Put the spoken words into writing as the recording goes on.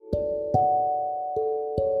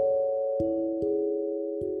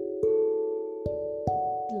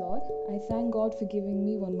thank God for giving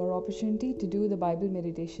me one more opportunity to do the Bible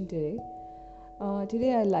meditation today.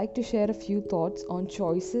 Today, I'd like to share a few thoughts on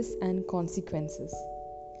choices and consequences.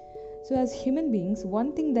 So, as human beings,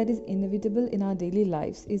 one thing that is inevitable in our daily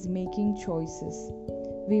lives is making choices.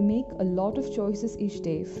 We make a lot of choices each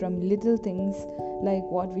day, from little things like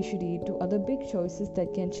what we should eat to other big choices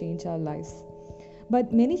that can change our lives.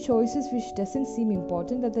 But many choices which doesn't seem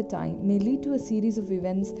important at the time may lead to a series of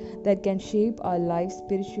events that can shape our lives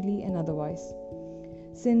spiritually and otherwise.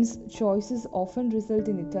 Since choices often result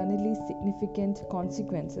in eternally significant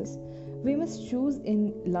consequences, we must choose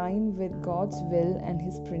in line with God's will and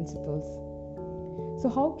His principles. So,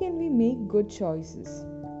 how can we make good choices?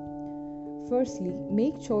 Firstly,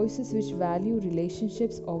 make choices which value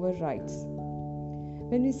relationships over rights.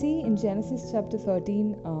 When we see in Genesis chapter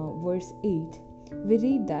 13, verse 8, we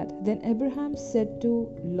read that, "Then Abraham said to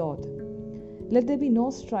Lot, 'Let there be no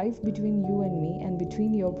strife between you and me, and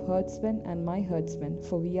between your herdsmen and my herdsmen,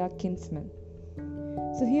 for we are kinsmen.'"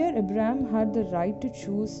 So here Abraham had the right to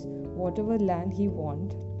choose whatever land he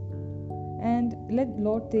wanted and let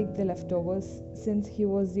Lot take the leftovers since he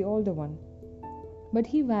was the older one. But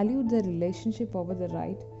he valued the relationship over the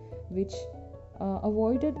right, which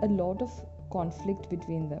avoided a lot of conflict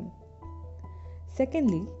between them.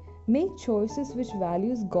 Secondly, make choices which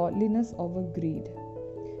values godliness over greed.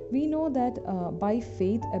 We know that by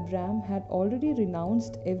faith Abraham had already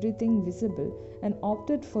renounced everything visible and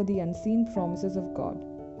opted for the unseen promises of God.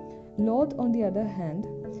 Lot, on the other hand,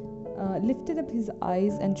 lifted up his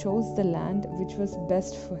eyes and chose the land which was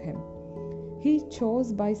best for him. He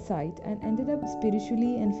chose by sight and ended up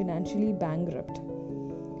spiritually and financially bankrupt.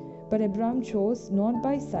 But Abraham chose not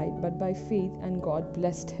by sight but by faith, and God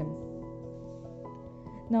blessed him.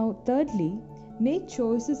 Now, thirdly, make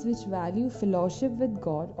choices which value fellowship with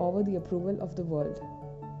God over the approval of the world.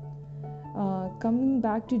 Coming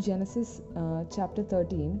back to Genesis chapter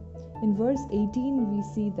 13, in verse 18 we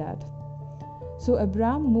see that, "So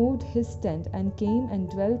Abraham moved his tent and came and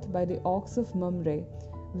dwelt by the oaks of Mamre,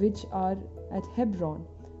 which are at Hebron,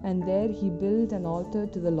 and there he built an altar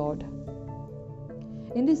to the Lord."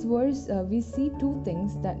 In this verse, we see two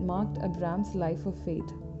things that marked Abraham's life of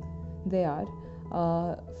faith. They are,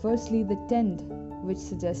 firstly, the tent, which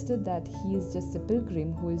suggested that he is just a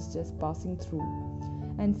pilgrim who is just passing through.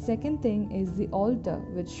 And second thing is the altar,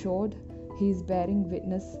 which showed he is bearing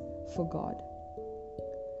witness for God.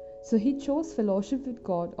 So he chose fellowship with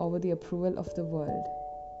God over the approval of the world.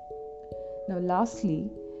 Now,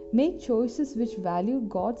 lastly, make choices which value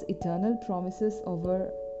God's eternal promises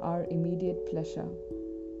over our immediate pleasure.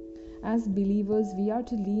 As believers, we are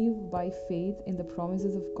to live by faith in the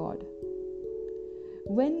promises of God.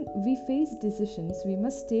 When we face decisions, we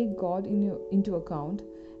must take God into account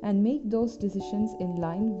and make those decisions in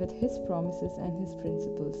line with His promises and His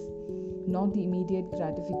principles, not the immediate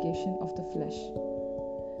gratification of the flesh.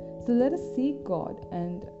 So let us seek God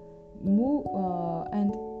and move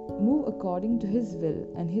according to His will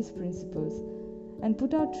and His principles, and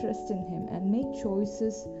put our trust in Him and make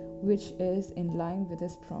choices which is in line with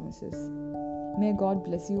His promises. May God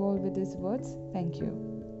bless you all with His words. Thank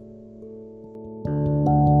you.